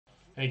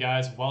Hey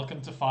guys,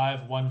 welcome to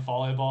FiveOne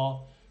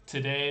Volleyball.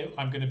 Today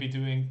I'm going to be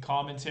doing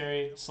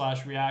commentary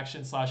slash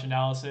reaction slash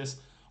analysis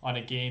on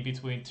a game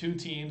between two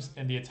teams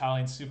in the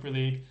Italian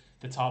Superleague,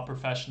 the top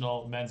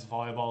professional men's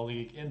volleyball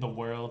league in the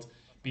world,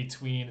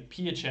 between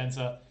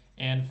Piacenza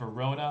and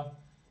Verona.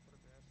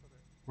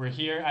 We're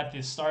here at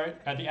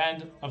the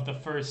end of the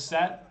first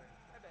set.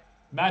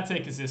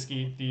 Mate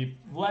Kaziski, the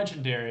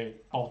legendary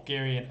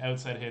Bulgarian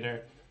outside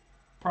hitter,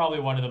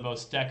 probably one of the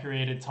most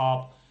decorated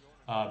top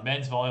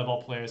men's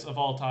volleyball players of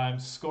all time,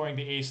 scoring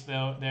the ace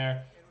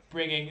there,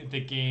 bringing the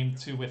game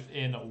to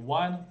within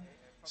one.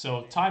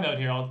 So timeout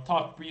here. I'll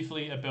talk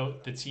briefly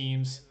about the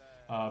teams.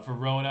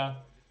 Verona,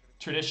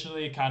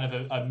 traditionally kind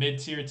of a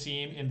mid-tier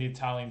team in the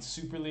Italian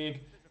Super League.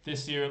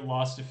 This year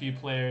lost a few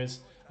players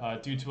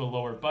due to a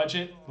lower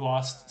budget.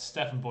 Lost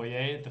Stefan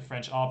Boyer, the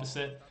French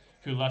opposite,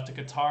 who left to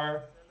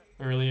Qatar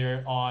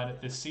earlier on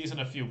this season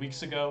a few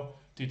weeks ago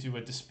due to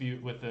a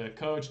dispute with the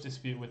coach,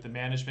 dispute with the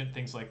management,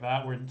 things like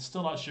that. We're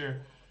still not sure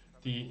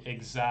the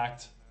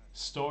exact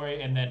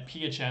story. And then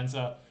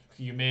Piacenza,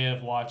 who you may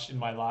have watched in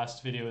my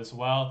last video as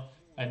well,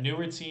 a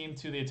newer team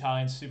to the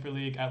Italian Super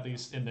League, at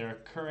least in their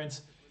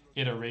current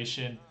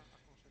iteration.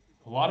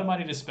 A lot of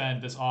money to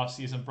spend this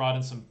offseason, brought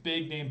in some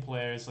big name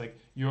players like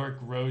York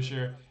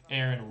Grozier,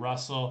 Aaron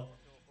Russell.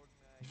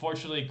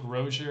 Unfortunately,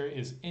 Grozier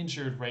is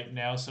injured right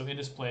now, so in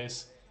his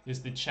place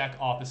is the Czech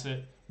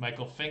opposite,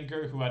 Michael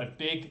Finger, who had a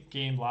big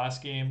game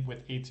last game with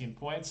 18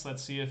 points.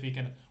 Let's see if he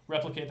can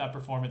replicate that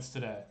performance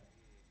today.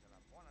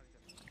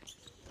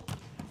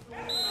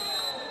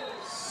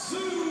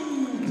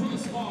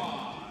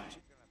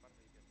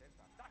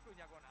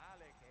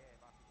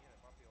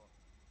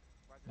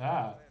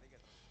 Ah,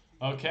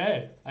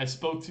 okay. I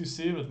spoke too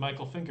soon with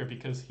Michael Finger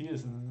because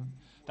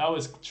that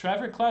was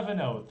Trevor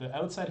Clevenot, the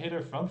outside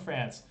hitter from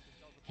France,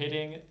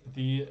 hitting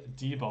the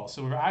D ball.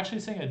 So we're actually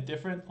seeing a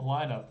different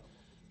lineup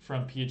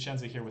from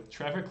Piacenza here with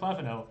Trevor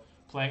Clevenot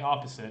playing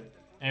opposite,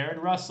 Aaron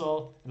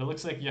Russell, and it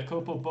looks like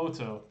Jacopo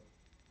Boto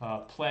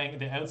playing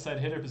the outside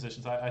hitter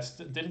positions. I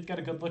didn't get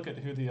a good look at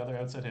who the other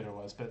outside hitter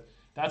was, but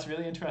that's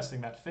really interesting.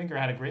 That Finger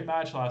had a great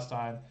match last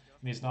time,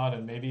 and he's not,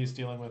 and maybe he's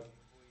dealing with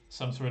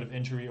some sort of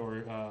injury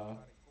or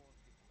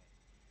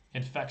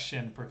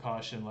infection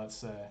precaution, let's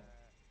say.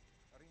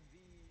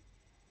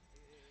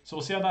 So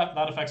we'll see how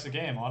that affects the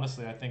game,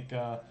 honestly. I think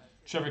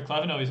Trevor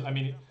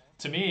Clevenot,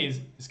 to me,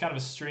 he's kind of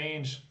a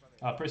strange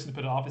person to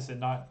put opposite,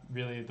 not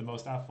really the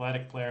most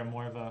athletic player,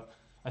 more of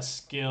a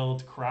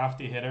skilled,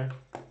 crafty hitter.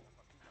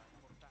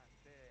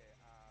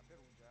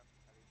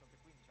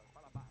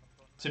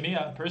 To me,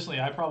 personally,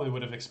 I probably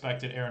would have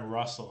expected Aaron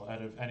Russell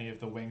out of any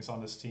of the wings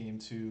on this team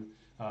to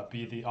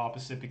be the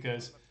opposite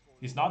because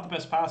he's not the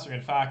best passer.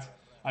 In fact,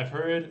 I've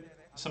heard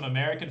some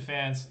American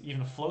fans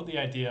even float the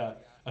idea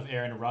of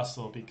Aaron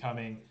Russell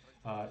becoming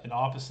an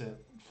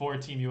opposite for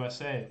Team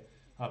USA,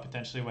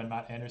 potentially when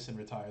Matt Anderson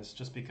retires,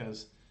 just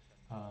because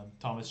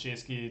Thomas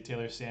Jayski,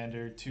 Taylor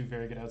Sander, two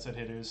very good outside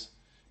hitters,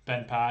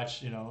 Ben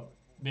Patch,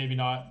 maybe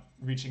not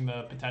reaching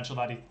the potential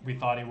that we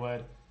thought he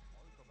would.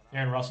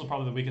 Aaron Russell,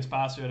 probably the weakest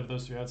passer out of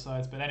those three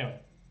outsides. But anyway,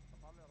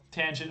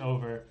 tangent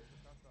over.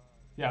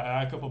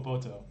 Yeah, Jacopo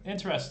Boto.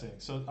 Interesting.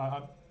 So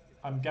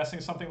I'm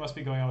guessing something must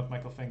be going on with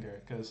Michael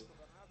Finger because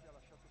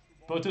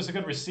Boto's a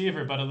good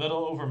receiver, but a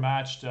little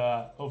overmatched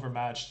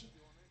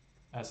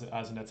as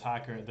an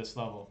attacker at this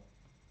level.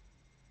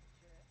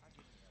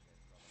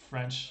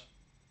 French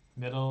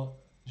middle,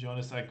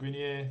 Jonas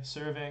Agrinier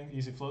serving,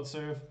 easy float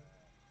serve.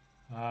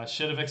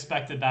 Should have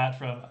expected that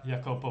from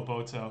Jacopo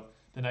Boto.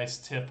 The nice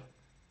tip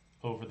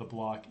over the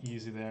block,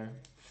 easy there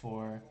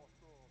for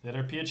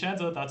Litter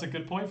Piacenza. That's a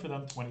good point for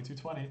them,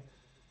 22-20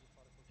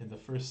 in the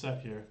first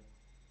set here.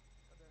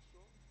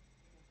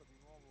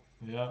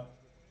 Yeah,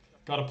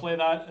 got to play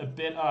that a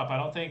bit up. I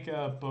don't think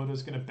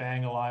Boto's going to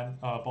bang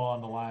a ball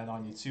on the line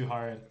on you too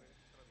hard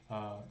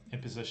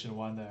in position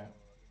one there.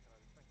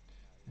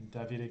 And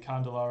Davide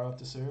Candelaro up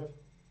to serve.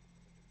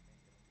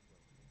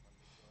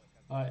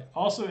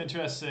 Also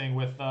interesting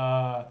with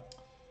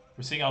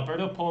we're seeing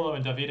Alberto Polo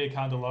and Davide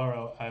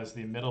Candelaro as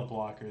the middle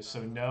blockers,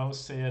 so no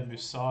Sayed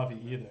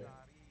Musavi either.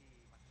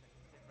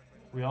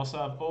 We also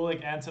have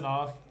Oleg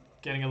Antonov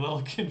getting a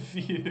little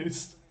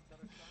confused.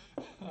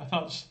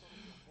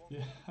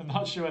 I'm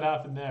not sure what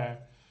happened there.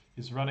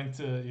 He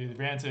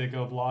ran to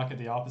go block at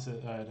the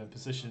opposite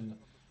position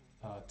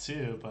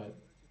two, but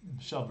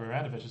Michel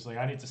Baranovich is like,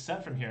 I need to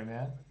set from here,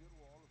 man.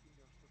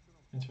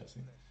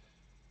 Interesting.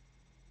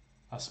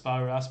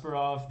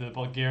 Asparov, the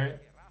Bulgarian.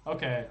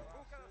 Okay.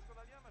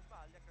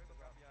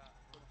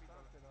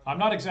 I'm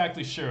not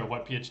exactly sure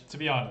what to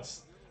be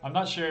honest, I'm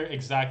not sure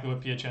exactly what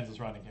Piacenza's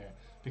running here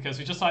because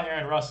we just saw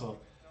Aaron Russell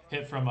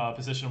hit from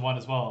position one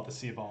as well at the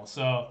C ball.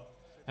 So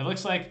it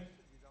looks like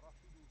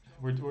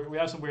we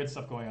have some weird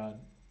stuff going on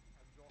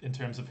in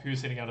terms of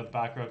who's hitting out of the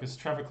back row because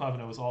Trevor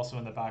Clevenot was also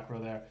in the back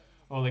row there.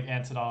 Oleg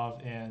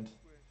Antonov and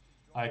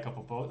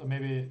Jacopo Boto.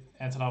 Maybe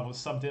Antonov was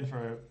subbed in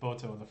for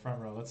Boto in the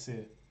front row. Let's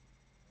see.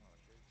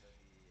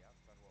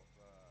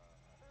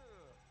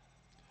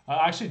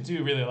 I actually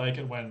do really like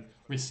it when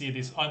we see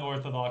these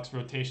unorthodox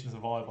rotations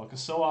in volleyball, because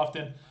so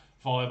often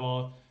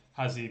volleyball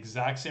has the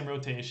exact same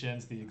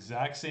rotations, the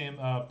exact same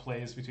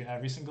plays between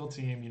every single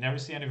team. You never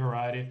see any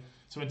variety.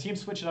 So when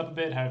teams switch it up a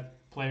bit, have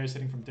players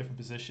hitting from different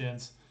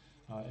positions,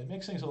 it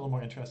makes things a little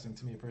more interesting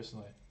to me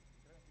personally.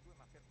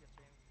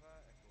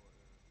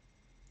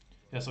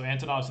 Yeah, so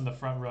Antonov's in the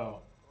front row.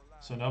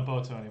 So no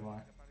Boto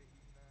anymore.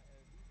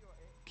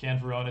 Can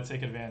Verona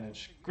take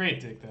advantage? Great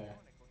dig there.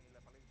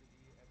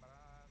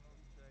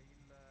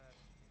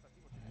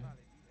 Right.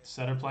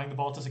 Setter playing the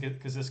ball to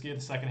Kaziski at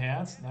the second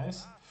hands.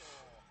 Nice.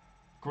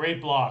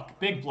 Great block.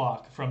 Big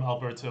block from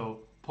Alberto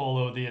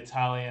Polo, the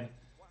Italian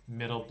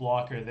middle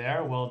blocker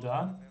there. Well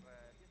done.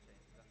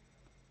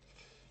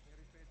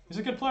 He's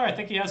a good player. I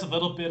think he has a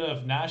little bit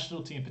of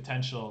national team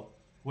potential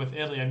with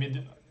Italy. I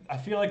mean, I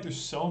feel like there's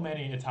so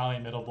many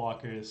Italian middle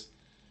blockers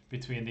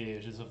between the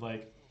ages of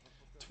like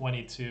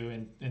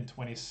 22 and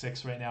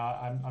 26 right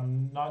now.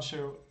 I'm not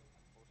sure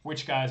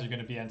which guys are going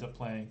to be end up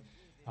playing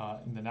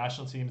in the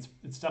national team.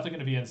 It's definitely going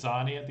to be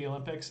Inzani at the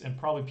Olympics and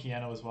probably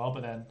Piano as well.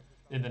 But then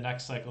in the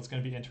next cycle, it's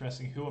going to be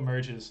interesting who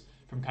emerges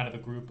from kind of the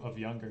group of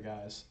younger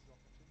guys.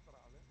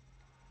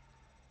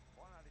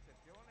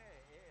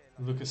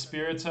 Luca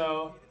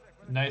Spirito,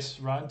 nice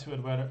run to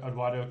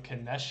Eduardo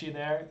Kaneshi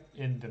there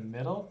in the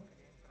middle.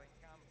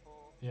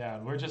 Yeah,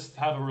 we're just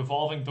have a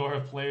revolving door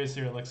of players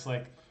here, it looks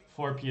like,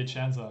 for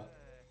Piacenza.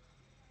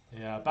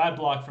 Yeah, bad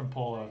block from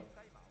Polo.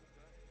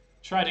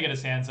 Tried to get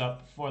his hands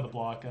up for the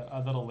block,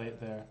 a little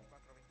late there.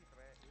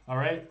 All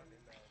right.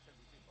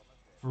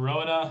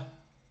 Verona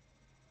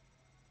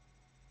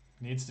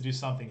needs to do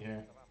something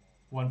here.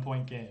 1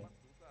 point game.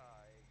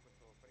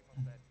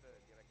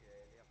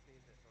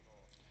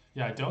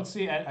 Yeah, I don't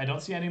see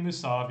any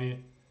Musavi.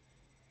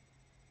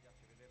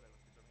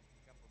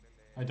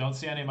 I don't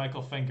see any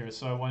Michael Fingers,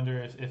 so I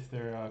wonder if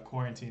they're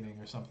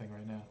quarantining or something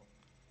right now.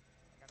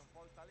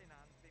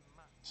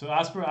 So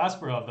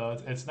Asparov, though,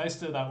 it's nice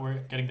that we're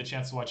getting the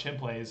chance to watch him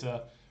play. He's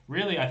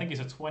really, I think he's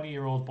a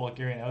 20-year-old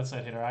Bulgarian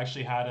outside hitter. I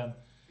actually had him,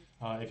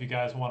 if you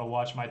guys want to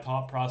watch my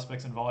top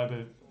prospects in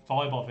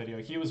volleyball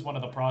video, he was one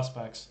of the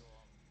prospects.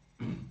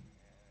 and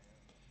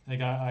a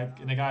guy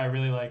I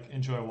really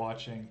enjoy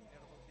watching.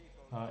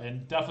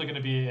 And definitely going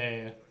to be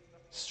a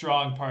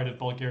strong part of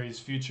Bulgaria's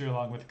future,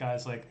 along with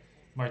guys like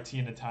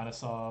Martin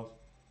Atanasov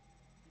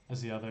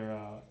as the other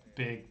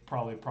big,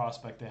 probably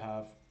prospect they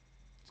have.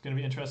 It's going to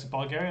be interesting.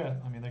 Bulgaria,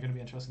 I mean, they're going to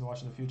be interesting to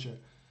watch in the future.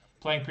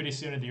 Playing pretty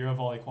soon at the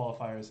Eurovolley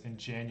qualifiers in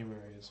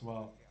January as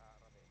well.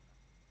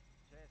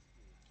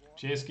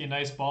 Jaski,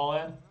 nice ball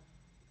in.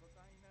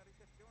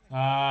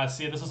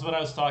 See, this is what I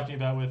was talking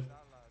about with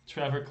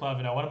Trevor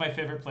Clevenot. One of my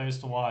favorite players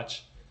to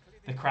watch.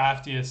 The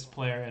craftiest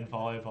player in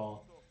volleyball.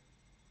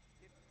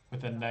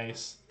 With a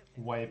nice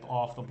wipe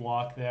off the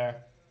block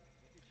there.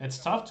 It's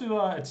tough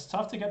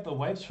to get the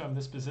wipes from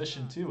this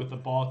position too, with the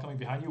ball coming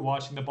behind you,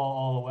 watching the ball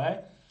all the way.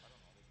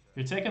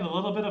 You're taking a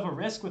little bit of a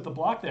risk with the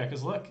block there,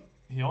 because look,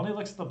 he only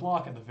looks at the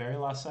block at the very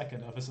last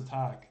second of his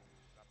attack.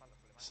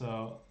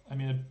 So, I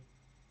mean,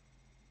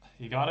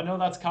 you got to know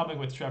that's coming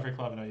with Trevor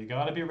Clevenot. You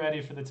got to be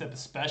ready for the tip,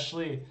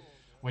 especially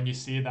when you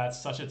see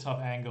that's such a tough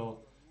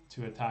angle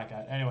to attack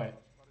at. Anyway,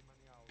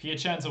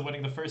 Piacenza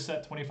winning the first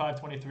set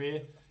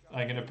 25-23.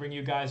 I'm going to bring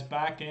you guys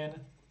back in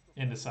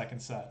the second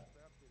set.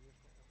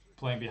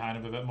 Playing behind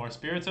him a bit more.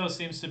 Spirito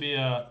seems to be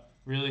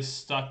really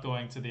stuck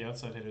going to the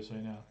outside hitters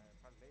right now.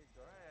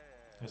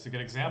 That's a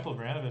good example.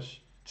 Vranovich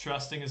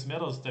trusting his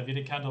middles.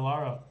 Davide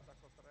Candelaro.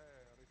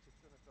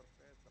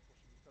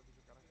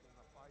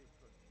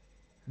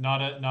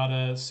 Not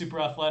a super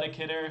athletic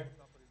hitter.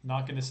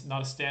 Not a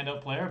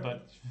standout player,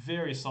 but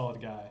very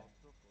solid guy.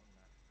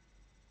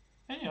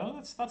 And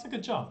that's a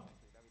good jump.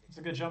 It's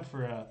a good jump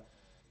for a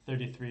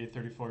 33,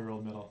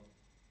 34-year-old middle.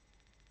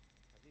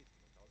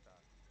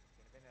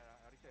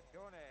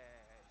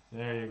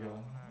 There you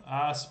go.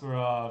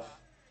 Asparov.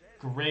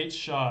 Great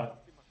shot.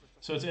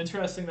 So it's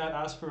interesting that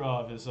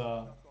Asparov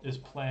is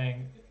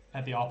playing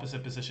at the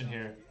opposite position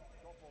here.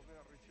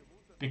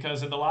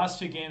 Because in the last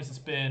 2 games, it's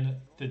been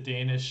the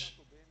Danish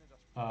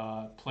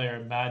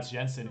player Mads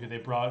Jensen, who they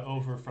brought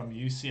over from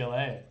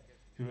UCLA,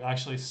 who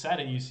actually set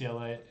at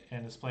UCLA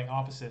and is playing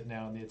opposite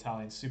now in the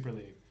Italian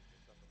Superleague.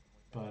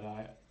 But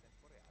I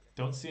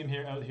don't see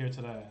him out here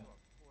today.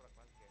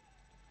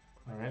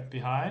 All right,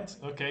 behind.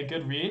 Okay,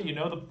 good read.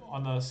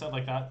 On the set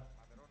like that,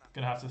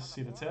 gonna have to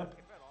see the tip.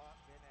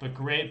 But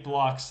great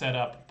block set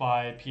up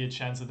by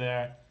Piacenza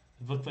there.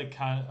 It looked like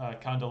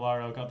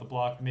Candelaro got the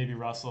block, maybe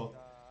Russell.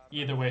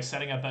 Either way,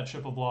 setting up that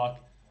triple block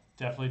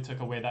definitely took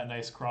away that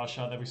nice cross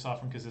shot that we saw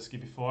from Kaziski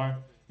before.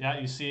 Yeah,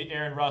 you see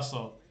Aaron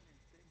Russell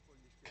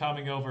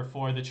coming over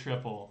for the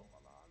triple.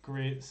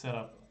 Great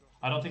setup.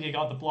 I don't think he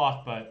got the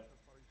block, but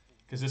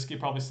Kaziski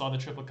probably saw the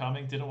triple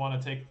coming, didn't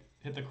want to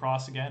hit the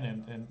cross again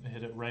and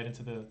hit it right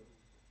into the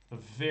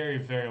very,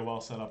 very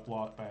well set up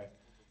block by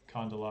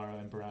Candelaro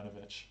and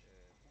Baranovic.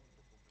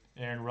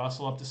 Aaron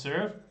Russell up to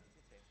serve.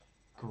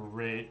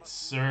 Great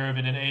serve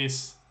and an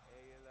ace.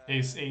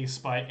 Ace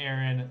by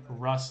Aaron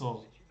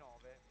Russell.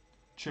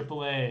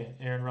 Triple A,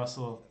 Aaron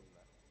Russell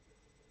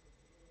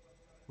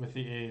with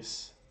the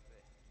ace.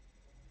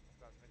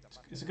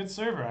 He's a good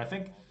server. I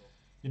think,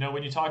 you know,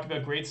 when you talk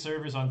about great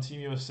servers on Team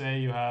USA,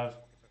 you have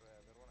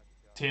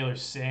Taylor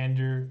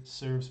Sander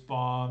serves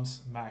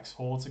bombs. Max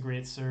Holt's a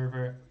great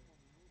server.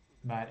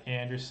 Matt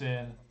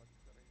Anderson.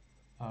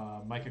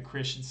 Micah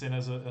Christensen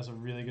has a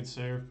really good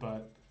serve,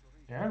 but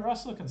Aaron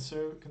Russell can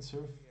serve.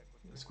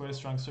 He's quite a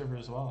strong server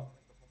as well.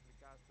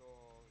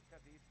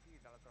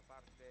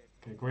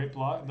 Okay, great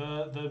block.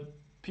 The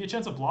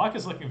Piacenza block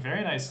is looking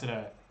very nice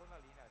today.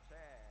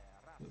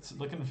 It's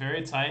looking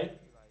very tight.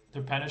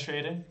 They're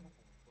penetrating,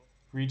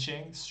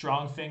 reaching,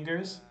 strong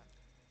fingers,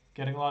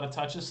 getting a lot of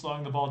touches,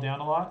 slowing the ball down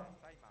a lot.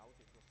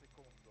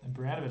 And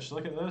Baranovic,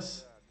 look at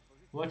this.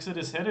 Looks at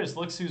his hitters,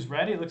 looks who's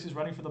ready, looks who's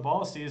running for the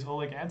ball. Sees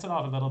Oleg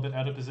Antonov a little bit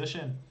out of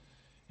position.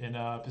 In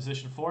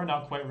position 4,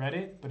 not quite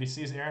ready, but he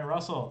sees Aaron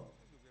Russell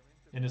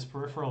in his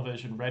peripheral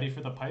vision, ready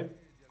for the pipe.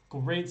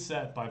 Great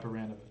set by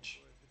Baranovic.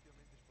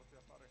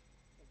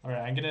 All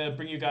right, I'm going to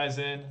bring you guys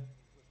in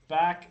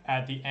back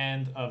at the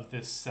end of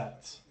this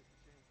set.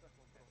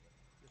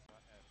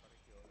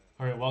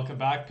 All right, welcome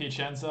back.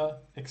 Piacenza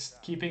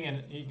keeping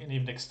and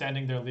even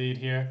extending their lead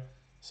here.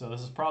 So this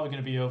is probably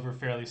going to be over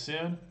fairly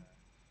soon,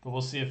 but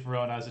we'll see if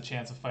Verona has a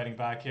chance of fighting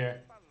back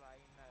here.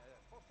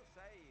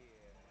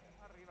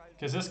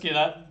 Kaczynski,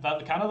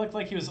 that kind of looked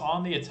like he was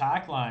on the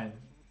attack line.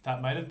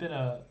 That might have been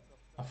a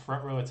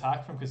front row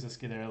attack from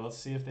Kaczynski there. Let's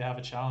see if they have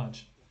a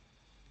challenge.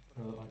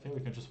 Okay,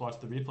 we can just watch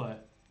the replay.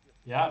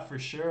 Yeah, for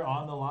sure,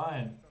 on the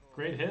line.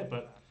 Great hit,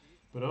 but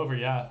over,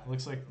 yeah.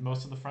 Looks like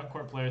most of the front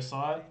court players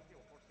saw it.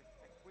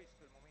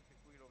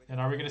 And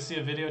are we going to see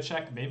a video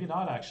check? Maybe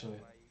not, actually.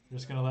 We're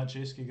just going to let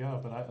Jayski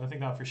go, but I think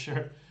that for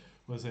sure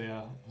was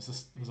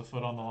a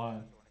foot on the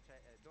line.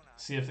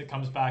 See if it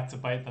comes back to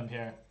bite them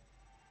here.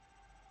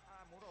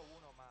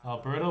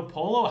 Alberto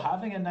Polo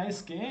having a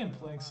nice game,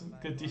 playing some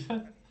good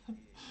defense.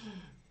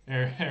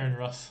 Aaron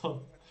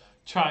Russell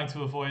trying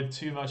to avoid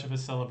too much of a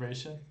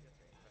celebration.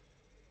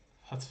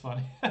 That's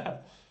funny.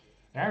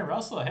 Aaron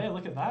Russell, hey,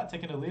 look at that,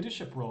 taking a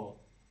leadership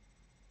role.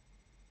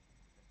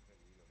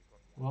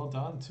 Well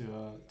done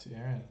to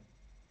Aaron.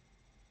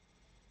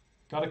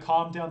 Got to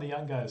calm down the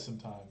young guys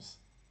sometimes.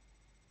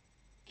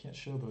 Can't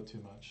showboat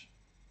too much.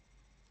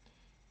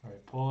 All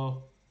right,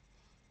 Polo.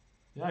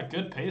 Yeah,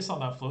 good pace on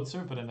that float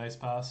serve, but a nice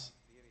pass.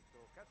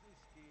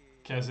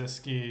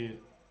 Kaczynski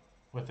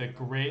with a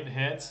great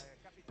hit.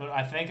 But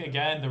I think,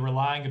 again, they're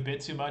relying a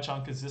bit too much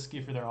on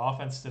Kaczynski for their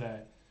offense today.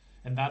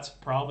 And that's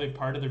probably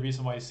part of the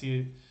reason why you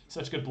see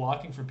such good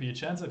blocking from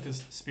Piacenza,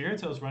 because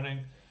Spirito's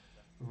running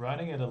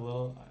it a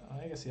little.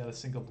 I guess he had a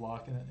single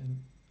block and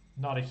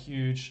not a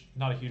huge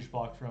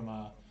block from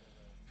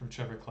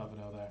Trevor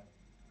Clevenot there.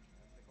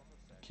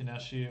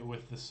 Kineshi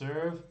with the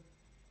serve.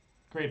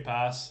 Great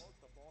pass.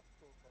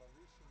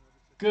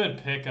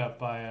 Good pickup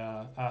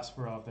by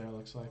Asparov there, it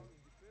looks like.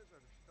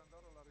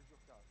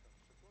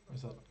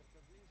 Where's that?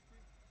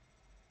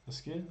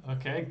 Kaczynski?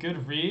 Okay,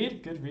 good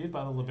read. Good read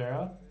by the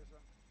libero.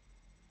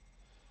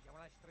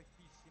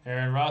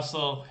 Aaron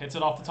Russell hits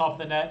it off the top of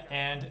the net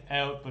and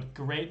out, but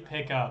great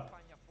pickup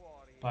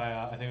by,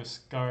 I think it was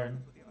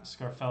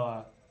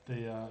Scarfella,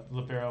 the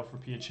libero for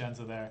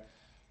Piacenza there.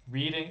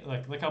 Reading,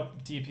 like, look how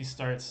deep he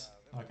starts.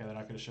 Okay, they're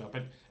not going to show up.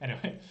 But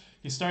anyway,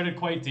 he started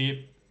quite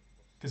deep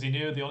because he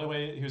knew the only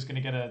way he was going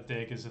to get a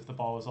dig is if the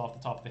ball was off the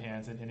top of the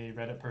hands, and he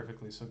read it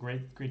perfectly. So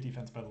great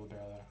defense by the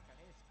libero there.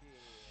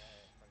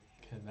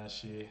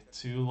 Kineshi,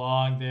 too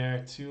long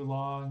there, too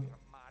long.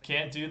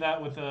 Can't do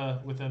that with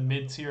a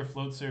mid-tier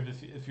float serve.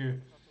 If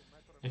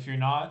you're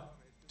not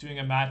doing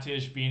a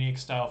Matej Binic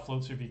style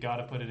float serve, you got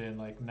to put it in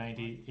like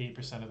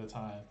 98% of the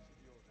time.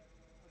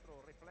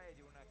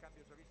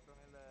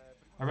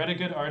 I read a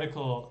good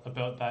article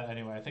about that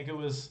anyway. I think it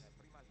was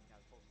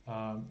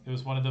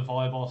one of the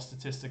volleyball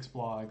statistics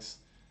blogs.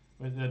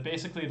 Where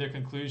basically their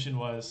conclusion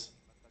was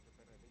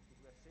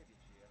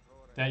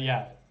that,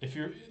 yeah,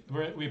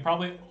 we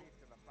probably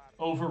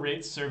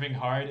overrate serving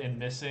hard and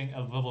missing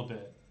a little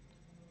bit.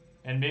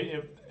 And maybe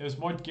it was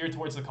more geared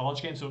towards the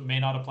college game, so it may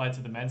not apply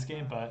to the men's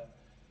game, but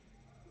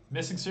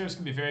missing serves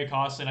can be very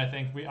costly, and I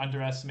think we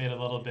underestimate a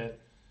little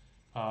bit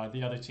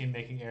the other team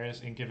making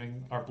errors and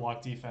giving our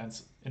block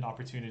defense an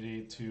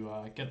opportunity to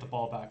get the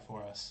ball back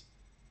for us.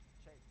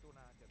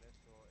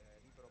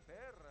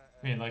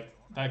 I mean, like,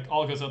 that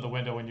all goes out the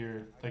window when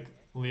you're like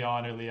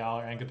Leon or Leal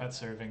or Engapet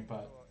serving,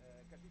 but...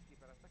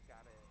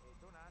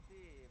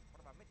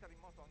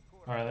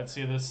 Alright, let's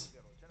see this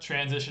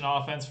transition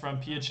offense from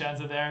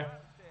Piacenza there.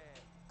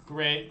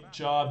 Great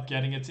job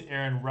getting it to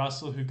Aaron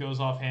Russell, who goes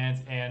off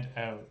hands and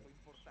out.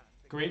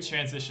 Great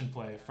transition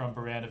play from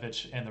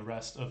Baranovic and the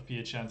rest of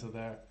Piacenza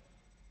there.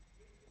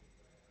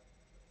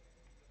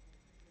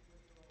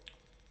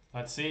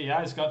 Let's see.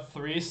 Yeah, he's got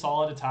 3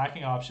 solid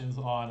attacking options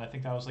on. I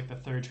think that was like the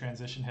 3rd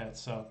transition hit.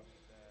 So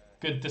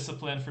good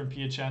discipline from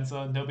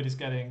Piacenza. Nobody's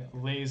getting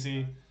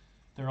lazy.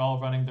 They're all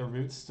running their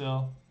routes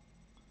still.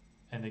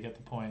 And they get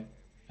the point.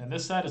 And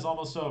this set is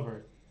almost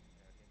over.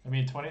 I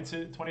mean,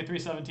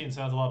 23-17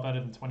 sounds a lot better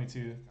than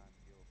 22-18.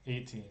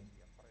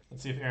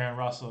 Let's see if Aaron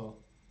Russell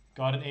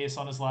got an ace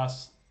on his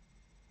last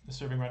the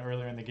serving run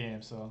earlier in the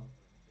game. So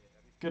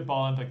good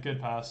ball in, but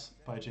good pass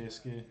by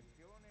Jayski.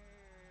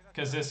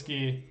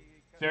 Kaziski,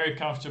 very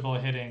comfortable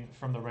hitting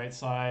from the right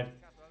side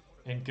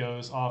and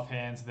goes off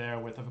hands there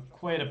with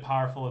quite a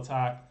powerful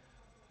attack.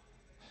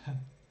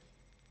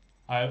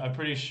 I'm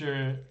pretty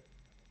sure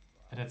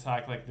an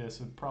attack like this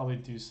would probably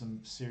do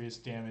some serious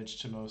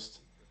damage to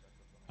most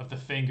of the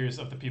fingers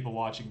of the people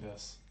watching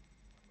this.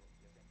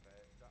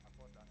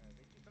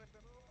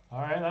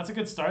 Alright, that's a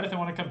good start if they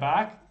want to come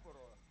back.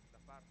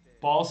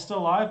 Ball's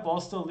still live,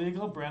 ball's still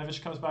legal.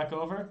 Branovic comes back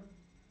over.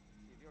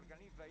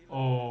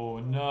 Oh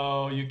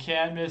no, you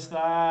can't miss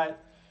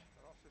that.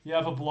 You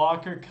have a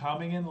blocker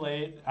coming in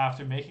late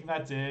after making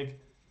that dig.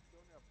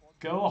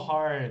 Go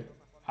hard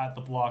at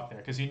the block there,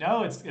 because you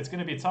know it's going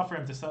to be tough for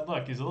him to set.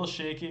 Look, he's a little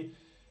shaky.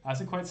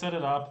 Hasn't quite set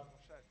it up.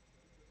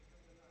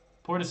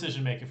 Poor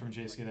decision making from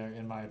Jayski there,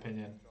 in my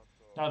opinion.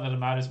 Not that it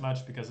matters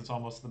much because it's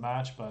almost the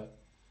match, but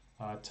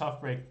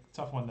tough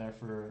one there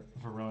for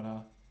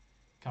Verona.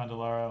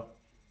 Candelaro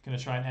going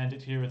to try and end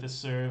it here with his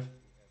serve.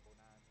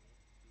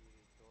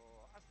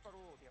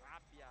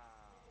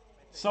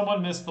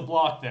 Someone missed the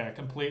block there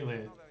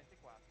completely.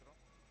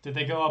 Did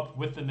they go up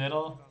with the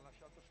middle?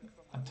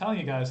 I'm telling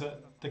you guys,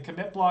 the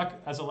commit block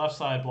as a left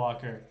side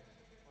blocker,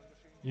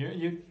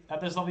 you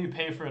at this level you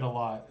pay for it a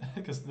lot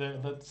because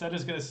the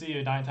setter's going to see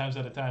you 9 times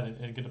out of 10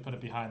 and going to put it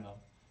behind them.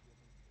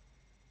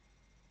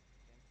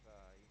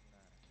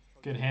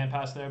 Good hand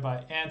pass there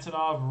by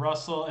Antonov.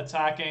 Russell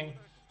attacking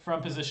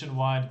from position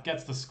 1,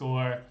 gets the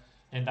score,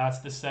 and that's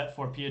the set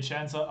for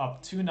Piacenza,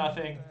 up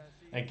 2-0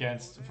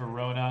 against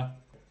Verona.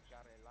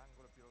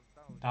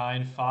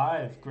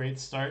 9-5. Great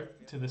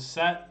start to the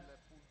set.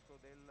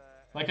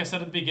 Like I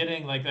said at the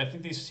beginning, like I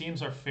think these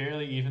teams are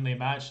fairly evenly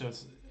matched, so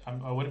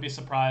I wouldn't be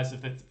surprised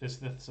if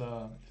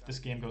this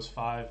game goes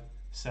 5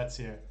 sets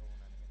here.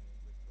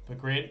 But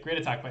great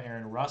attack by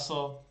Aaron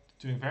Russell,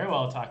 doing very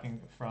well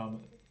attacking from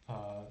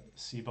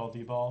C-ball,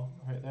 D-ball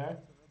right there.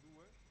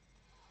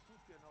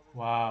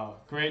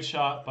 Wow, great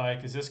shot by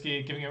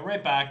Kaziski, giving it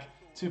right back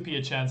to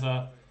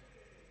Piacenza.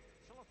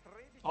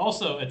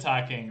 Also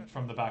attacking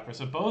from the back row.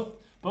 So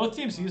both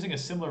teams using a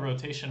similar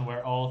rotation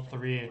where all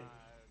 3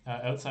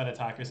 outside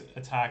attackers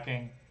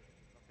attacking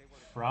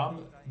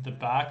from the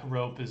back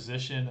row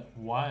position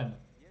 1.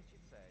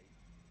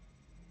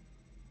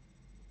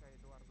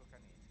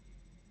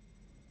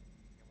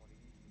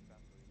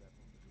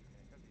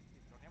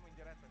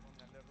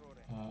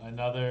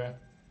 Another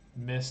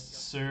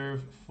missed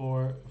serve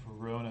for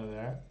Verona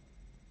there.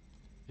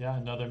 Yeah,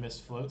 another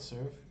missed float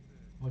serve.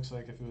 Looks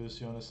like if it was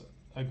Jonas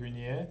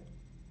Agrinier.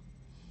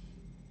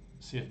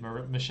 See if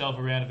Michel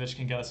Vranovic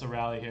can get us a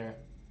rally here.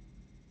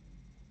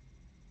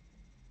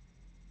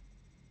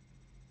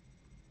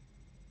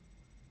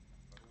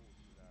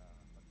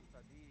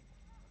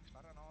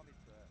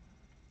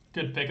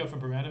 Good pickup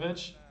from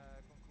Vranovic.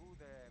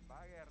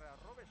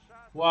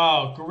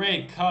 Wow,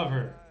 great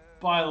cover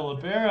by the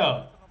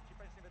libero.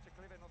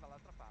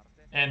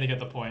 And they get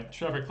the point.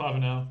 Trevor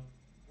Clevenot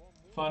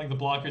finding the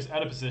blockers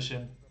out of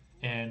position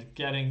and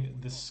getting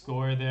the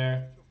score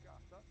there.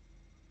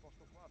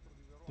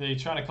 They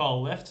trying to call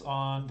a lift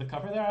on the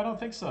cover there? I don't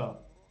think so.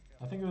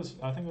 I think it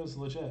was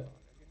legit.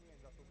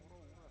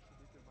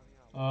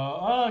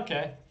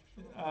 Okay.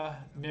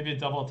 Maybe a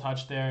double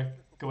touch there,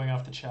 going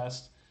off the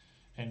chest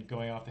and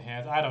going off the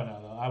hands. I don't know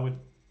though.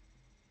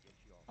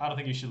 I don't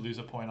think you should lose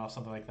a point off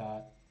something like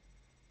that.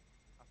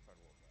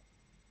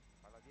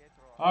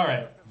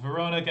 Alright,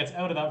 Verona gets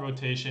out of that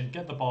rotation,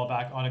 get the ball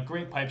back on a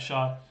great pipe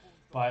shot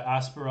by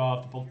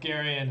Asparov,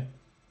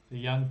 the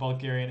young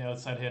Bulgarian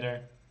outside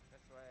hitter.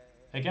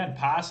 Again,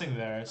 passing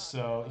there,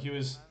 so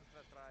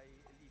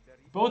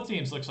both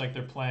teams looks like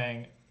they're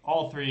playing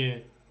all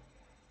 3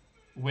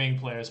 wing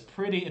players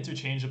pretty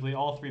interchangeably,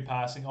 all 3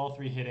 passing, all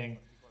 3 hitting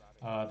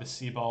the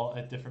C-ball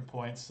at different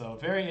points. So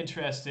very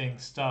interesting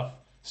stuff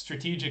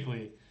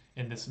strategically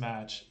in this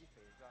match.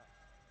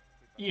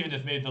 Even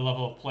if maybe the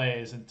level of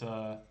play isn't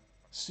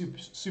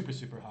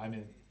super high. I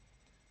mean,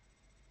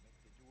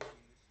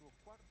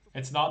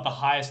 it's not the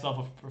highest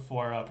level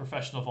for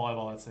professional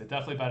volleyball, let's say.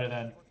 Definitely better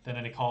than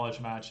any college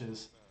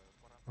matches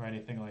or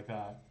anything like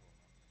that.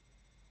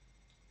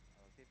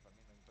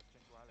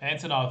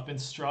 Antonov been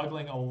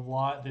struggling a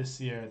lot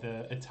this year,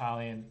 the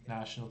Italian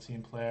national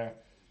team player.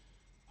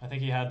 I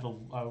think he had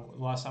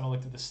last time I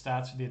looked at the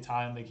stats for the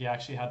Italian league, he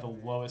actually had the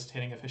lowest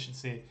hitting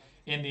efficiency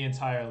in the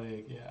entire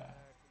league.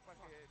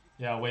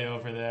 Yeah, way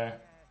over there.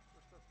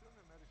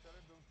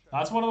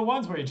 That's one of the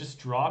ones where you just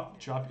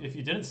drop. If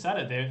you didn't set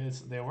it,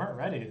 they weren't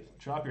ready.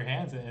 Drop your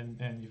hands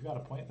and you've got a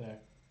point there.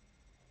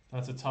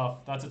 That's a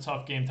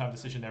tough game time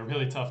decision there.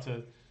 Really tough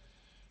to.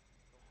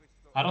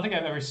 I don't think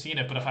I've ever seen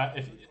it, but if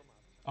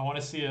I want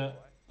to see a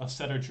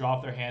setter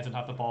drop their hands and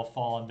have the ball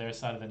fall on their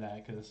side of the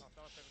net, because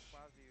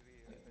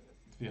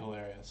it'd be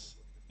hilarious.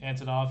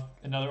 Antonov,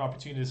 another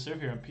opportunity to serve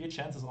here, and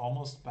Piacenza's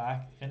almost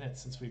back in it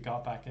since we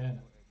got back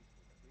in.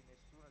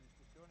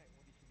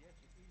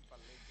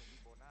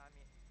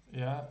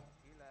 Yeah,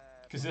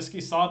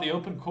 Kaziski saw the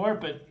open court,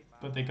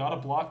 but they got a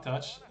block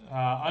touch.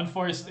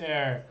 Unforced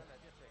error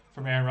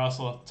from Aaron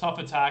Russell. Tough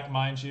attack,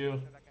 mind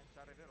you,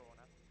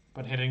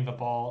 but hitting the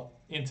ball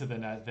into the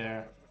net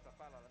there.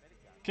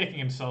 Kicking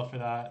himself for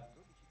that.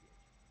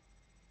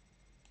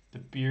 The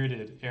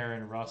bearded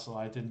Aaron Russell.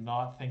 I did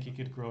not think he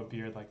could grow a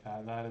beard like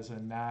that. That is a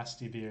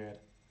nasty beard.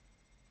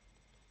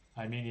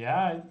 I mean,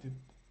 yeah,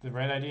 the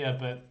right idea,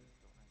 but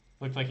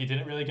looked like he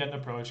didn't really get an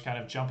approach, kind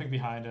of jumping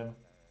behind him.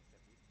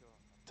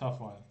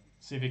 Tough one.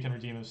 See if he can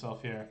redeem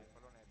himself here.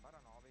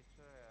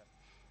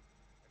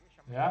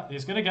 Yeah,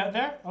 he's going to get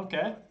there.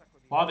 Okay.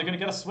 Wow, they're going to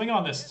get a swing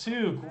on this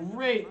too.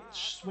 Great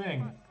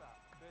swing.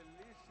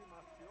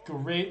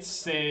 Great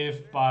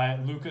save by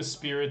Lucas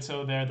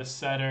Spirito there, the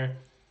setter.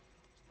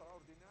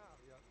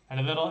 And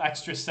a little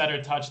extra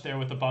setter touch there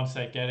with the bump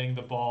set, getting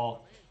the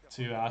ball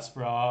to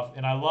Asparov.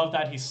 And I love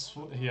that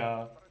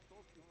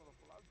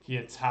he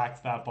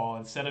attacked that ball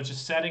instead of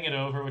just setting it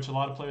over, which a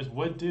lot of players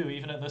would do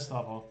even at this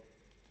level.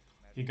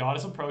 He got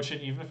his approach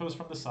in, even if it was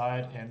from the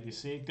side. And you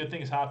see, good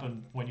things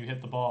happen when you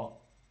hit the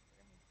ball.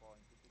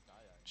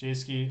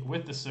 Jayski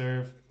with the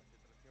serve.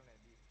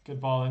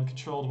 Good ball in,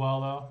 controlled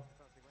well though.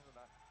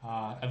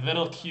 A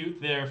little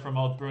cute there from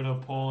Alberto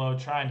Polo,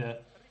 trying to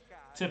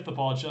tip the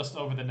ball just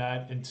over the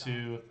net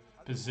into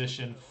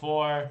position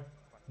 4.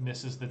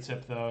 Misses the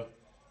tip though.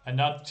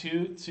 Another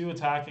two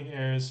attacking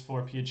errors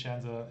for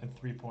Piacenza and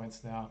 3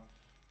 points now.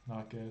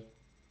 Not good.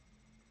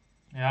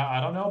 Yeah, I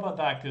don't know about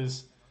that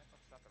because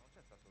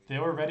they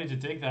were ready to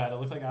dig that. It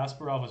looked like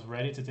Asparov was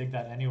ready to dig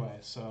that anyway,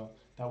 so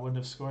that wouldn't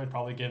have scored,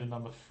 probably given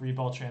them a free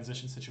ball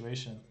transition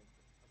situation.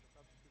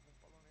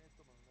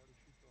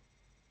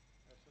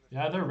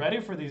 Yeah, they're ready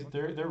for these.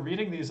 They're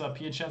reading these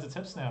Piacenza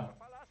tips now.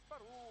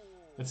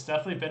 It's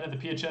definitely been in the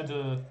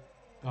Piacenza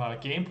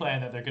game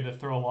plan that they're going to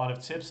throw a lot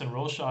of tips and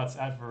roll shots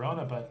at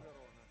Verona, but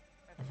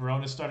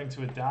Verona's starting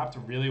to adapt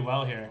really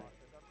well here.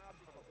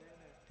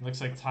 Looks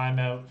like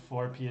timeout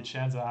for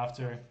Piacenza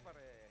after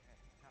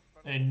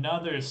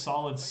another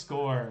solid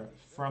score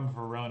from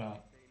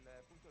Verona.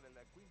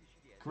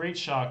 Great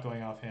shot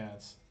going off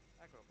hands.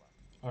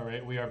 All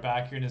right, we are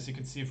back here, and as you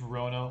can see,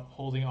 Verona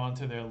holding on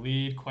to their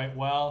lead quite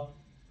well.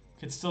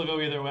 Could still go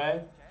either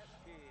way,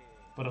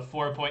 but a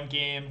 4-point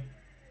game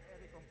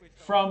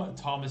from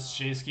Thomas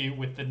Jayski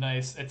with the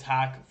nice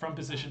attack from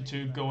position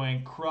 2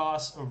 going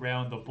cross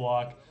around the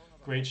block.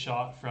 Great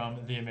shot from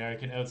the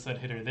American outside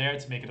hitter there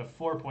to make it a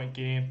 4-point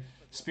game.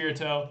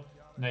 Spirito,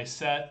 nice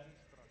set.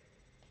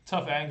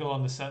 Tough angle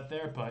on the set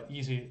there, but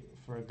easy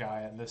for a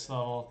guy at this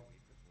level.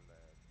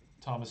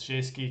 Thomas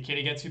Jayski, can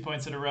he get 2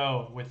 points in a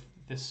row with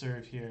this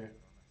serve here?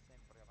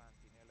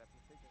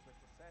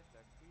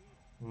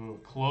 Ooh,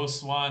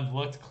 close one.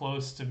 Looked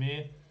close to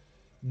me.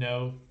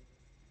 No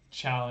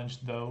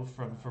challenge, though,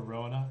 from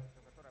Verona.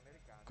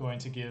 Going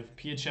to give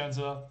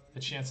Piacenza a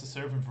chance to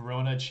serve and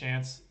Verona a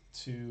chance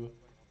to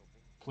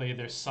play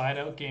their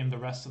side-out game the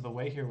rest of the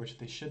way here, which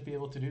they should be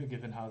able to do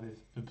given how they've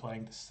been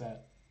playing the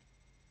set.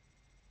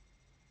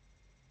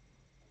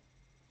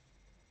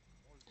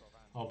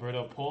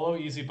 Alberto Polo,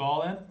 easy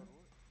ball in.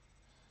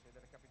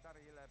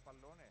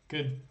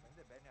 Good,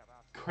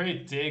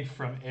 great dig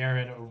from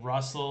Aaron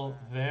Russell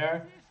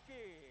there.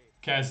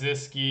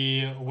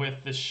 Kaziski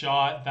with the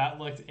shot. That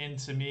looked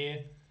into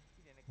me.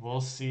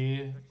 We'll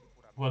see.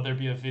 Will there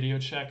be a video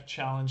check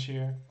challenge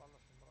here?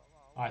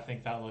 I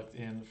think that looked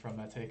in from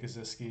Mate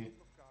Kaziski.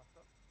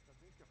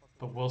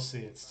 But we'll see.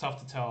 It's tough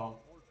to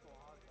tell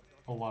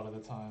a lot of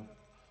the time.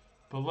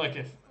 But look,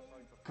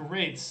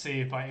 great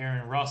save by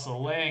Aaron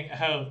Russell, laying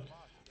out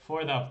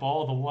for that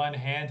ball, the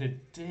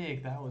one-handed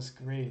dig. That was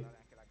great.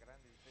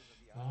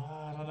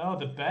 I don't know.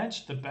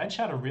 The bench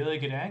had a really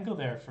good angle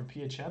there from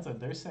Piacenza.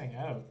 They're saying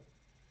out.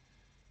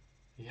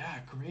 Yeah,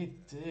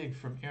 great dig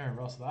from Aaron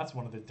Russell. That's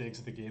one of the digs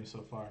of the game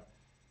so far.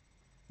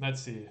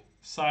 Let's see.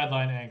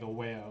 Sideline angle,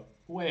 way out.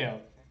 Way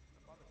out.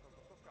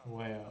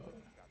 Way out.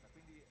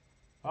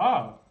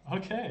 Oh,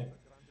 okay.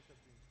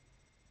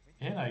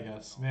 In, I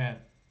guess. Man,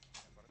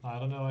 I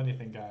don't know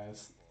anything,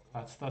 guys.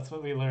 That's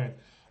what we learned.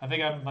 I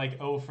think I'm like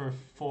 0 for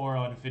 4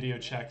 on video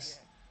checks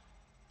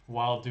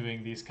while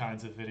doing these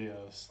kinds of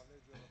videos.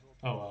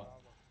 Oh well.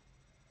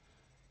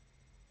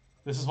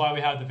 This is why we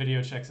have the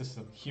video check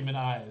system. Human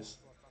eyes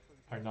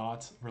are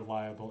not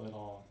reliable at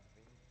all.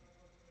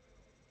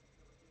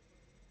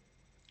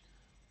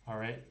 All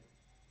right.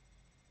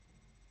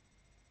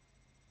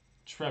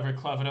 Trevor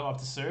Clevenot up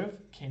to serve.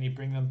 Can he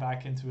bring them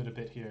back into it a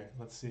bit here?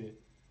 Let's see.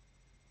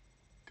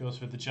 Goes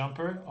for the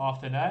jumper off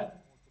the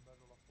net.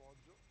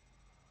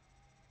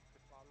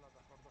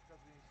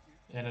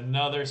 And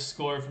another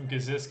score from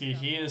Kaziski.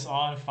 He is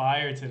on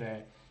fire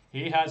today.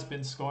 He has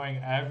been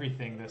scoring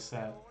everything this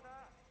set.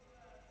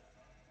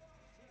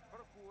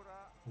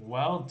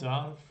 Well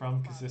done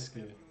from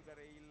Kaziski.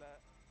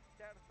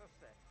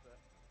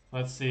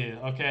 Let's see.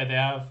 Okay, they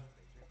have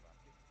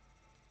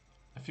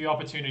a few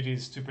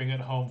opportunities to bring it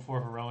home for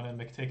Verona, and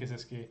Mate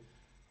Kaziski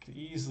could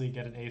easily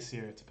get an ace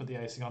here to put the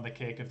icing on the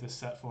cake of this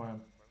set for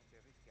him.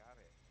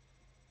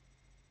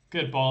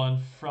 Good ball in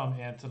from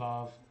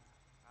Antonov.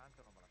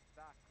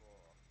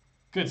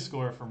 Good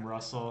score from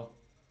Russell.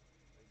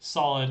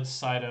 Solid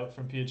side out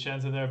from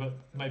Piacenza there, but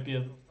might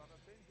be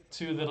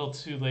Too little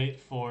too late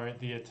for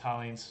the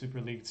Italian Super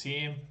League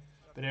team.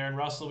 But Aaron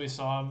Russell, we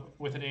saw him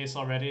with an ace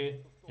already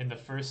in the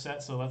first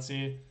set, so let's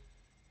see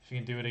if he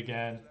can do it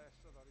again.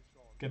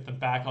 Get them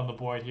back on the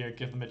board here,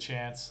 give them a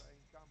chance.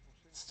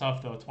 It's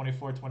tough though,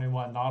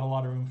 24-21, not a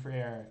lot of room for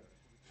error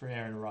for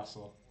Aaron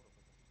Russell.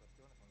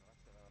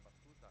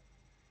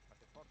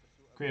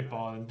 Great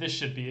ball, and this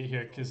should be it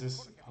here because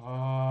this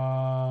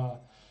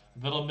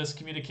little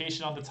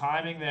miscommunication on the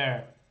timing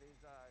there.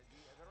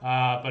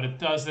 But it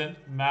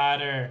doesn't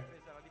matter.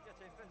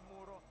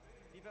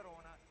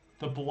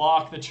 The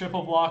block, the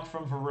triple block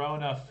from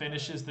Verona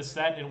finishes the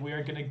set, and we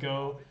are going to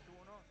go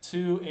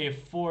to a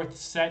fourth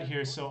set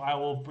here. So I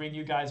will bring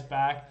you guys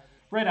back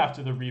right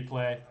after the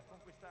replay.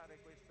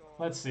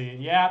 Let's see.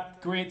 Yeah,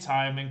 great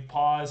timing.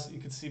 Pause. You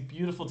can see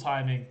beautiful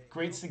timing.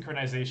 Great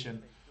synchronization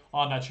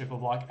on that triple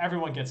block.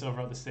 Everyone gets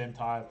over at the same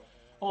time.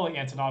 Oleg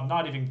Antonov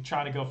not even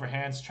trying to go for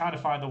hands, trying to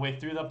find the way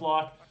through that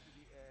block.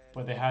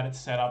 But they had it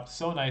set up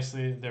so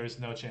nicely, there is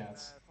no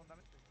chance.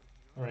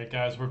 All right,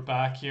 guys, we're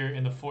back here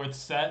in the fourth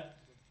set.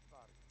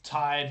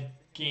 Tied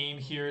game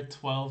here,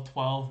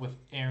 12-12 with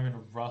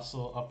Aaron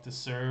Russell up to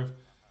serve.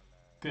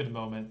 Good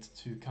moment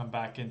to come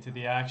back into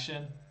the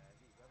action.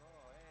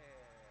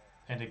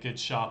 And a good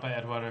shot by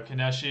Eduardo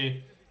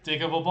Kaneshi.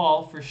 Diggable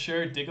ball, for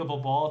sure.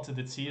 Diggable ball to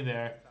the tee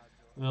there.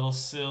 A little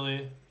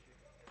silly.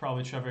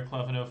 Probably Trevor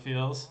Clevenot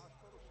feels.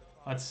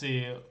 Let's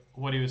see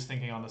what he was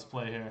thinking on this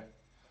play here.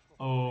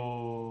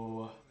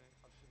 Oh,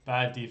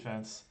 bad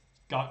defense.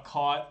 Got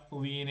caught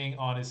leaning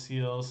on his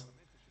heels.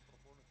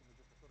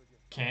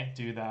 Can't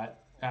do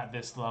that at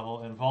this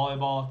level in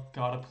volleyball.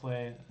 Gotta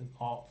play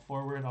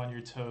forward on your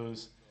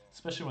toes,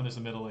 especially when there's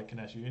a middle like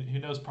Kaneshi. Who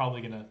knows,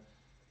 probably gonna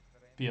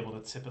be able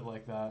to tip it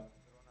like that.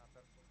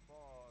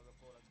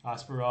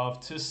 Asparov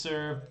to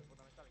serve.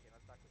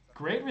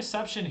 Great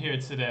reception here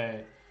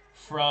today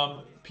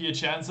from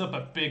Piacenza,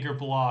 but bigger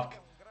block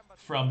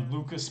from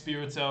Luca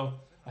Spirito.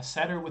 A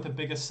setter with a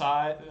bit of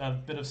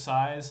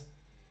size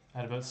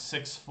at about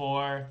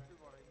 6'4",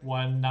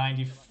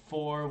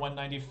 194,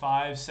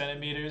 195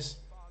 centimeters.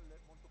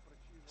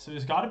 So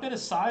he's got a bit of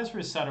size for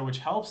a setter, which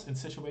helps in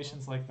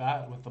situations like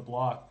that with the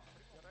block.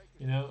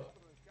 You know,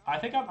 I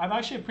think I'm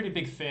actually a pretty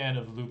big fan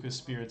of Luca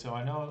Spirito.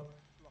 I know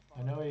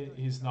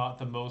he's not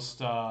the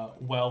most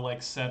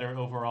well-liked setter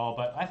overall,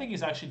 but I think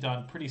he's actually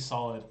done pretty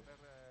solid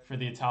for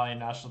the Italian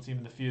national team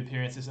in the few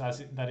appearances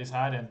that he's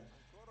had. And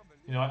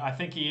you know, I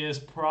think he is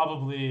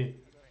probably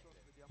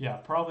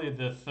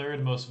the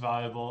third most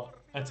valuable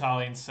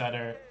Italian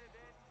setter,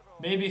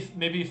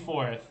 maybe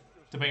fourth,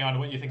 depending on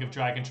what you think of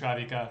Dragon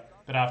Travica.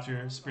 But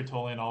after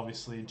Spirtoli and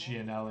obviously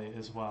Gianelli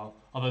as well.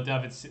 Although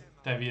Davide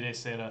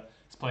Seda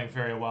is playing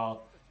very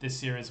well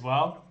this year as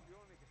well.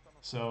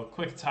 So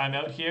quick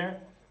timeout here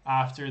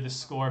after the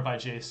score by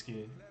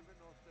Jayski.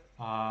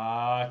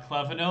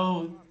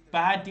 Clevenot,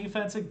 bad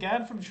defense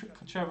again from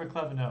Trevor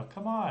Clevenot.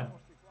 Come on.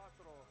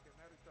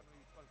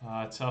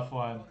 Tough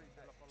one.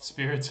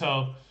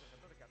 Spirito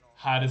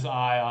had his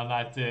eye on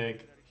that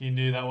dig. He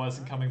knew that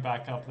wasn't coming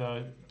back up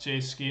though.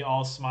 Jayski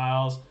all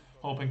smiles,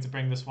 hoping to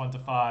bring this one to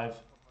 5.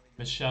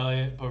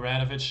 Michele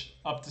Boranovic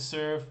up to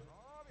serve.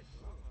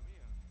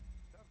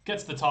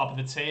 Gets the top of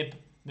the tape.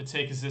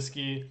 Matej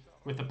Kaziski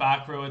with the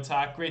back row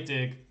attack. Great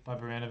dig by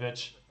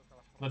Boranovic.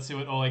 Let's see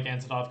what Oleg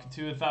Antonov can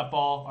do with that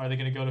ball. Are they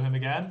going to go to him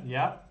again?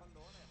 Yeah.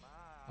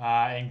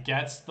 And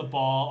gets the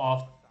ball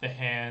off the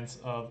hands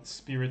of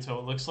Spirito.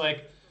 It looks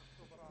like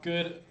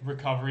good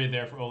recovery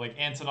there for Oleg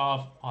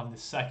Antonov on the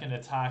second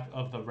attack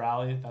of the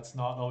rally. That's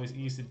not always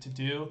easy to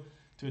do,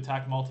 to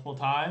attack multiple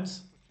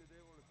times.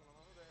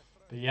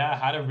 But yeah,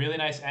 had a really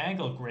nice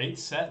angle. Great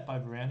set by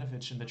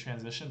Boranovic in the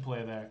transition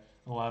play there.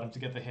 Allowed him to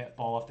get the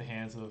ball off the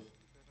hands of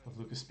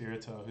Luca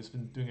Spirito, who's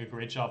been doing a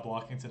great job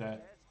blocking today.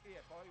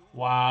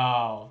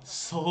 Wow.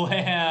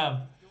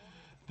 Slam.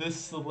 The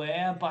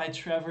slam by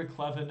Trevor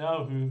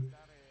Clevenot, who,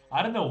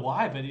 I don't know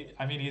why, but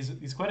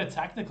he's quite a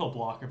technical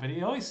blocker, but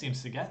he always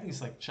seems to get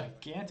these like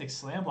gigantic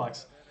slam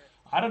blocks.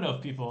 I don't know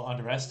if people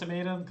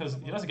underestimate him because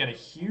he doesn't get a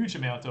huge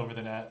amount over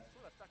the net.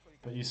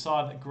 But you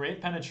saw the great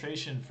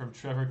penetration from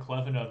Trevor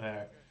Clevenot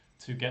there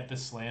to get the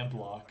slam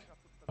block.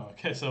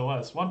 Okay, so it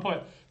was 1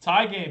 point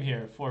tie game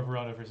here for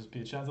Verona versus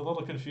Piacenza. A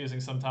little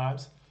confusing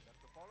sometimes.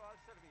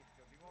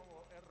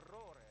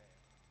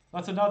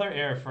 That's another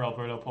error for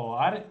Alberto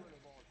Polo.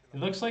 It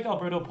looks like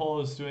Alberto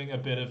Polo is doing a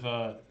bit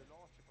of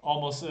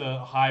almost a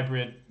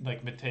hybrid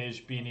like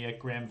Matej Biniak,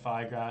 Graham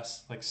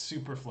Figrass, like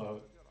super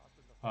float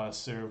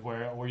serve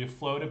where you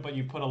float it but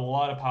you put a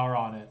lot of power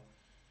on it.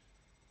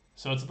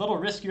 So it's a little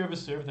riskier of a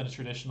serve than a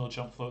traditional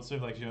jump float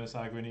serve like Jonas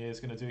Agrinier is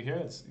going to do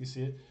here. You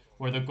see it,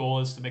 where the goal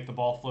is to make the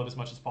ball float as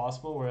much as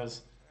possible,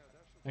 whereas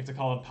I like to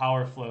call them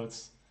power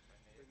floats.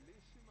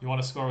 You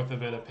want to score with a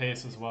bit of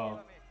pace as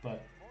well,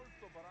 but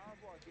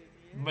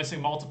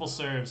missing multiple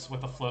serves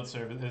with a float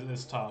serve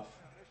is tough.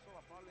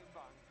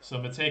 So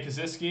Matej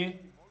Kaziski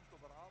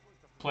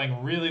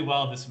playing really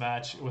well this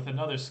match with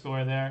another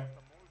score there.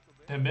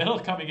 The middle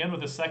coming in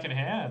with the second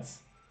hands.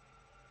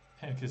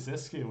 And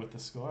Kaziski with the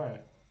score.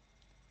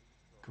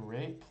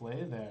 Great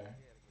play there.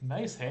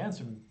 Nice hands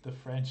from the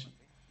French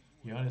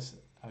Jonas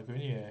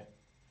Aguinier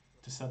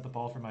to set the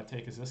ball for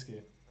Matej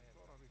Kaziski.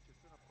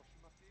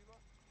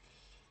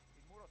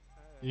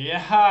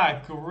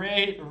 Yeah,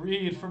 great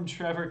read from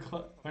Trevor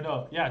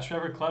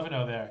Trevor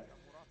Clevenot there.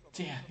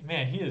 Damn,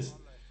 man, he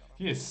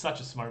is such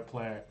a smart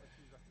player.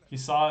 He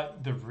saw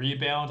the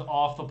rebound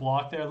off the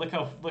block there. Look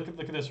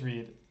at this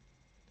read.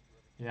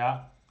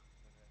 Yeah,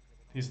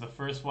 he's the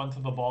first one to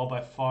the ball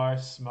by far.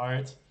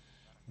 Smart.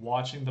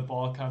 Watching the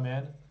ball come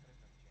in.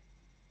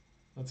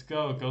 Let's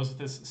go. Goes with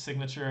his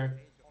signature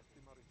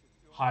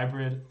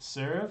hybrid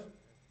serve.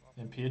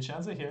 And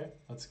Piacenza here.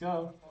 Let's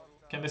go.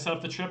 Can they set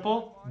up the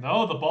triple?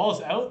 No, the ball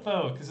is out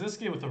though.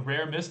 Kaziski with a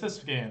rare miss this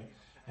game.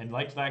 And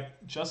like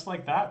that, just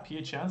like that,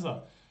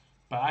 Piacenza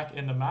back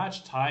in the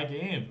match, tie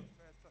game.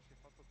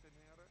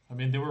 I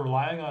mean, they were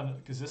relying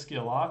on Kaziski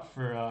a lot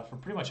for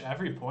pretty much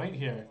every point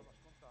here.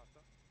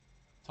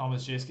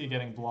 Thomas Jaski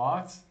getting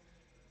blocked.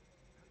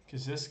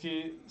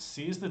 Kaziski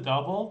sees the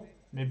double.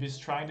 Maybe he's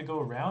trying to go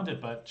around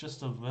it, but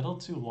just a little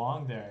too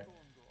long there.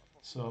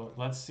 So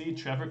let's see.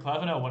 Trevor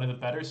Clevenot, one of the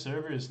better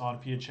servers on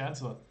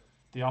Piacenza.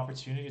 The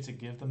opportunity to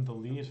give them the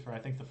lead for, I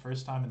think, the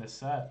first time in this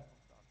set.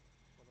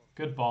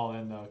 Good ball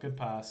in, though. Good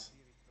pass.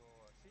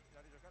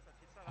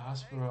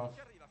 Asperov.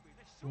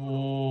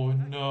 Oh,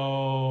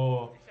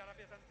 no.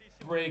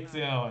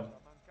 Breakdown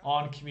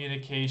on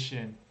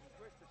communication.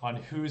 On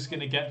who's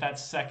going to get that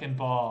second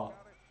ball.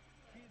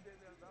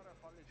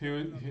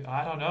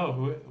 I don't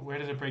know. Where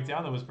did it break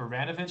down? Was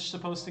Baranovic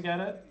supposed to get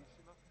it?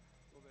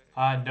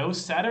 No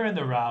setter in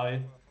the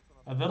rally.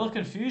 A little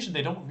confusion.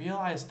 They don't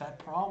realize that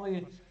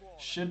probably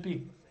should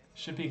be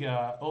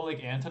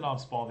Oleg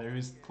Antonov's ball there.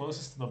 Who's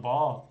closest to the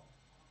ball.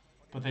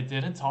 But they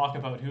didn't talk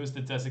about who was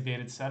the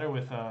designated setter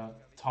with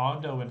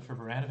Tondo and for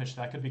Baranovic.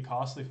 That could be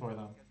costly for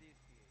them.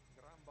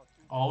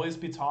 Always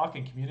be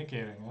talking,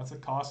 communicating. That's a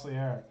costly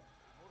error.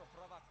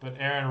 But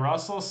Aaron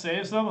Russell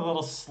saves them. A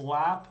little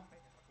slap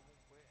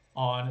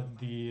on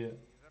the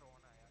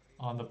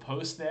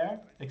post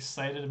there.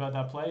 Excited about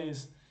that play.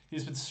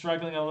 He's been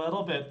struggling a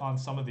little bit on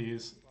some of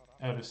these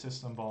out of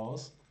system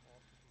balls,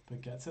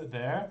 but gets it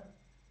there.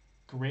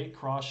 Great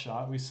cross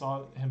shot. We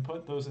saw him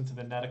put those into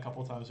the net a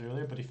couple times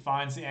earlier, but he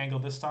finds the angle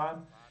this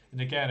time.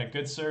 And again, a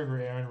good server,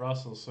 Aaron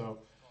Russell. So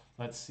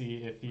let's see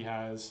if he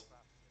has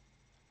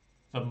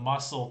the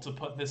muscle to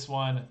put this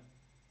one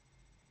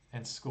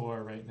and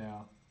score right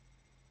now.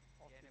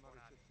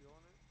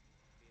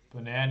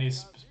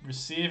 Bonanni's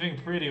receiving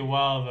pretty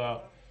well,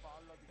 though.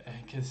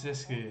 And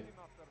Kaziski.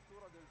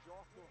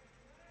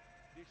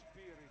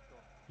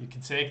 You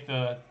can take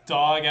the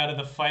dog out of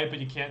the fight, but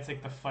you can't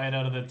take the fight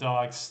out of the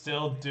dog.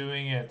 Still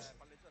doing it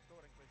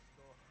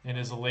in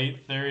his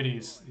late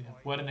 30s.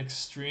 What an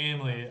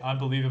extremely,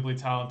 unbelievably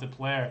talented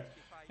player.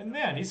 And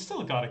man, he's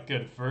still got a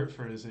good vert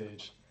for his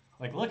age.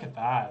 Like, look at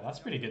that. That's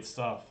pretty good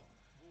stuff.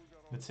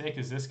 Matej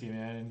Kaziski,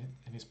 man.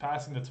 And he's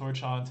passing the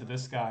torch on to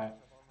this guy,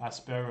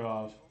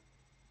 Asperov,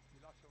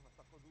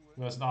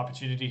 who has an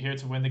opportunity here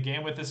to win the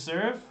game with his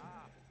serve.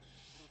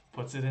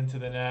 Puts it into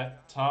the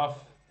net. Tough.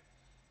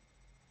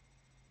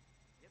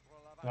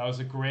 That was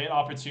a great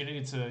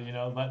opportunity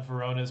to, let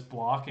Verona's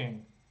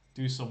blocking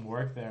do some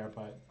work there,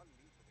 but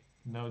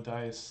no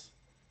dice.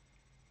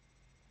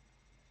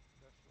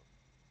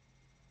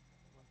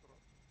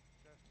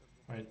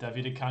 All right,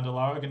 Davide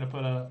Candelaro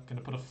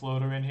gonna put a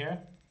floater in here.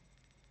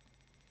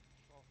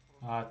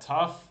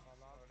 Tough.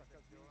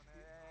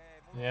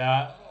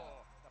 Yeah.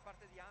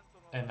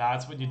 And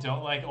that's what you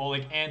don't like.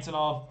 Oleg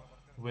Antonov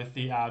with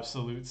the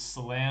absolute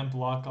slam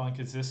block on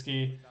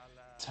Kaziski.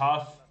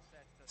 Tough.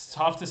 It's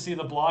tough to see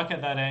the block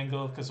at that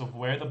angle because of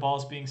where the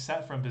ball's being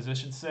set from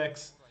position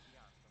 6.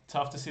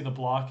 Tough to see the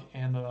block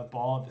and the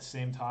ball at the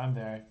same time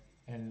there.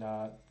 And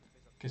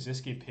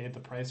Kaziski paid the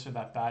price for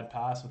that bad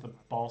pass with the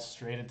ball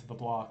straight into the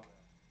block.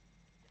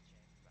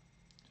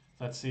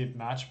 Let's see,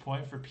 match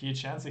point for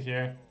Piacenza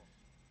here.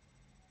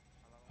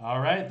 All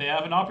right, they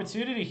have an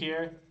opportunity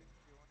here.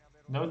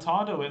 No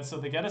Tondo in, so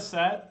they get a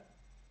set.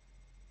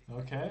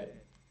 Okay.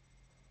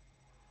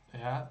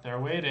 Yeah, they're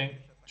waiting.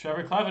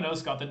 Trevor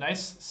Clevenot's got the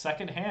nice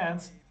second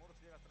hands.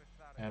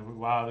 And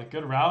wow, the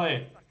good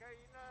rally.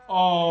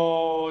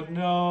 Oh,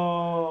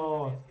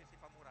 no.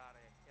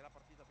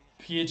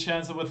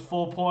 Piacenza with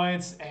full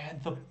points.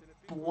 And the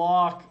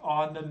block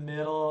on the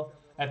middle.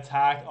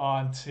 Attack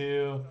on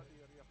 2.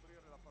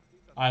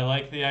 I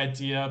like the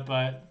idea,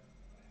 but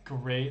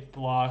great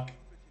block.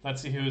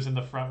 Let's see who's in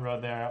the front row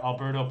there.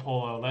 Alberto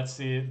Polo. Let's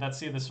see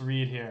this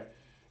read here.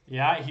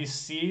 Yeah, he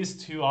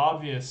sees too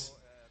obvious.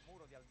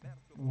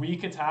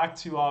 Weak attack,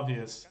 too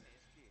obvious.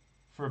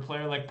 For a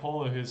player like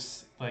Polo,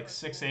 who's like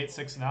 6'8",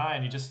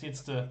 6'9", he just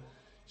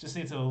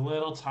needs a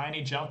little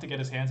tiny jump to get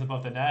his hands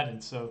above the net.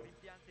 And so,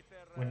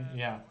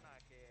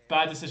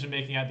 bad decision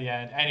making at the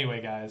end.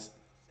 Anyway, guys,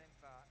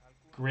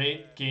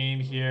 great game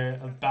here,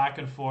 back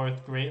and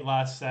forth. Great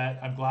last set.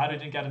 I'm glad we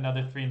didn't get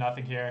another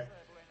 3-0 here.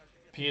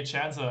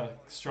 Piacenza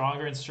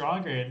stronger and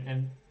stronger,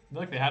 and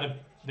look,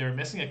 they were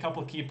missing a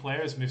couple key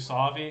players,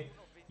 Musavi,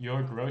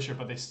 Jörg Groscher,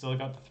 but they still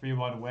got the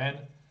 3-1 win.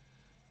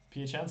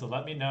 Piacenza,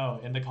 let me know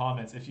in the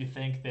comments if you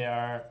think they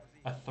are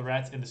a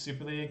threat in the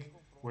Super League.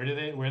 Where do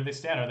they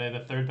stand? Are they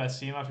the third best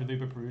team after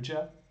Lupa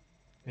Perugia?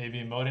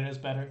 Maybe Modena's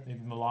better, maybe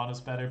Milano's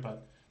better,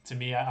 but to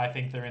me, I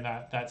think they're in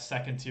that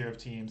second tier of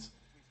teams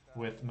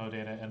with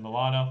Modena and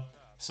Milano.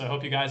 So I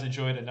hope you guys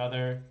enjoyed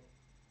another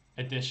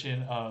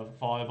edition of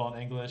Volleyball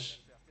in English,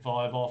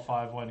 Volleyball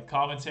 5-1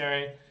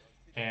 commentary,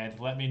 and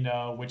let me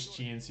know which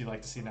teams you'd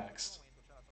like to see next.